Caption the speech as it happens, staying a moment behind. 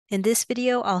In this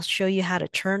video, I'll show you how to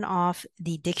turn off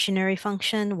the dictionary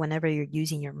function whenever you're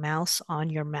using your mouse on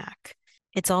your Mac.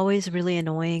 It's always really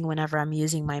annoying whenever I'm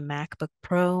using my MacBook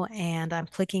Pro and I'm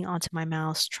clicking onto my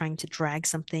mouse trying to drag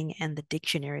something and the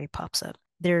dictionary pops up.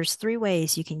 There's three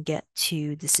ways you can get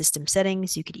to the system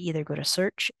settings. You could either go to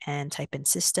search and type in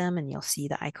system and you'll see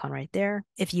the icon right there.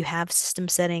 If you have system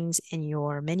settings in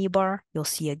your menu bar, you'll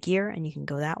see a gear and you can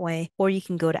go that way, or you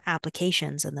can go to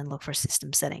applications and then look for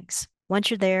system settings. Once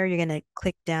you're there, you're going to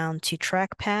click down to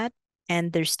trackpad.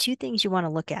 And there's two things you want to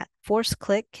look at: force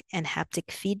click and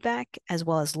haptic feedback, as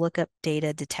well as lookup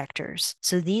data detectors.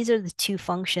 So these are the two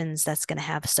functions that's going to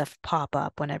have stuff pop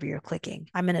up whenever you're clicking.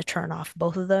 I'm going to turn off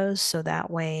both of those so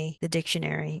that way the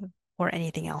dictionary or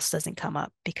anything else doesn't come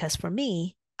up. Because for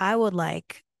me, I would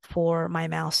like for my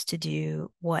mouse to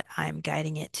do what I'm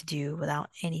guiding it to do without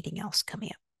anything else coming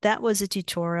up. That was a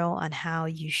tutorial on how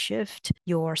you shift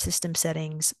your system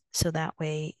settings so that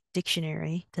way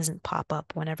dictionary doesn't pop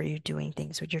up whenever you're doing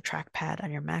things with your trackpad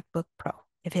on your MacBook Pro.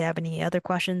 If you have any other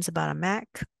questions about a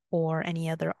Mac or any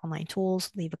other online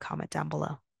tools, leave a comment down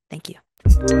below. Thank you.